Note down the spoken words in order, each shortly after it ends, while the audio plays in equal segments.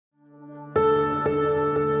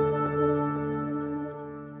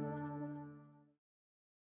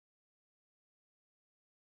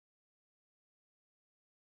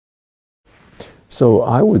So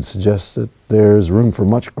I would suggest that there's room for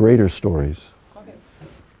much greater stories. Okay.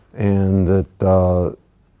 And that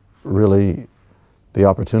really the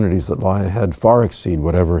opportunities that lie ahead far exceed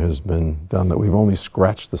whatever has been done, that we've only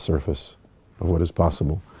scratched the surface of what is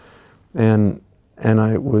possible. And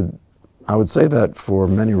I would say that for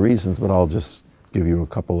many reasons, but I'll just give you a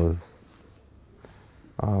couple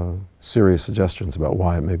of serious suggestions about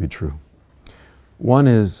why it may be true. One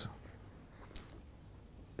is,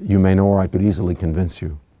 you may know, or I could easily convince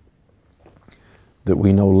you, that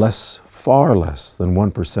we know less, far less than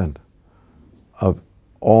 1% of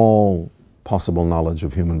all possible knowledge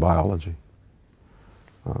of human biology.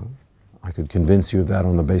 I could convince you of that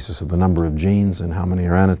on the basis of the number of genes and how many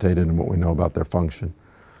are annotated and what we know about their function.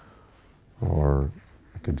 Or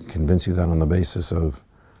I could convince you that on the basis of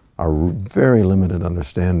our very limited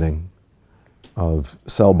understanding of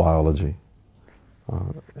cell biology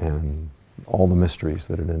and all the mysteries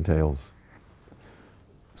that it entails.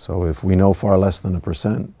 So if we know far less than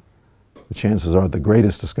 1%, the chances are the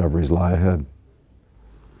greatest discoveries lie ahead.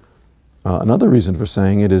 Another reason for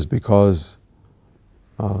saying it is because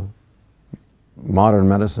modern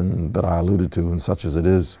medicine that I alluded to, and such as it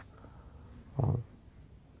is,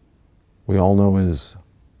 we all know is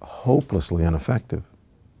hopelessly ineffective.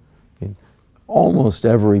 I mean, almost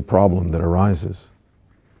every problem that arises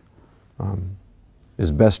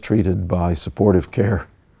is best treated by supportive care,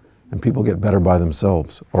 and people get better by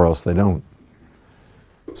themselves, or else they don't.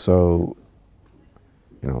 So,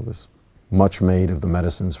 you know, there's much made of the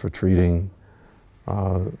medicines for treating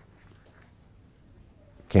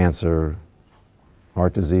cancer,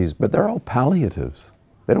 heart disease, but they're all palliatives.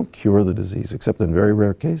 They don't cure the disease, except in very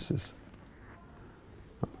rare cases.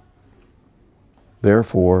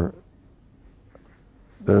 Therefore,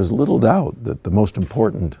 there's little doubt that the most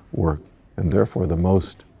important work, and therefore the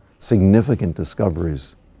most significant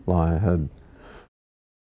discoveries, lie ahead.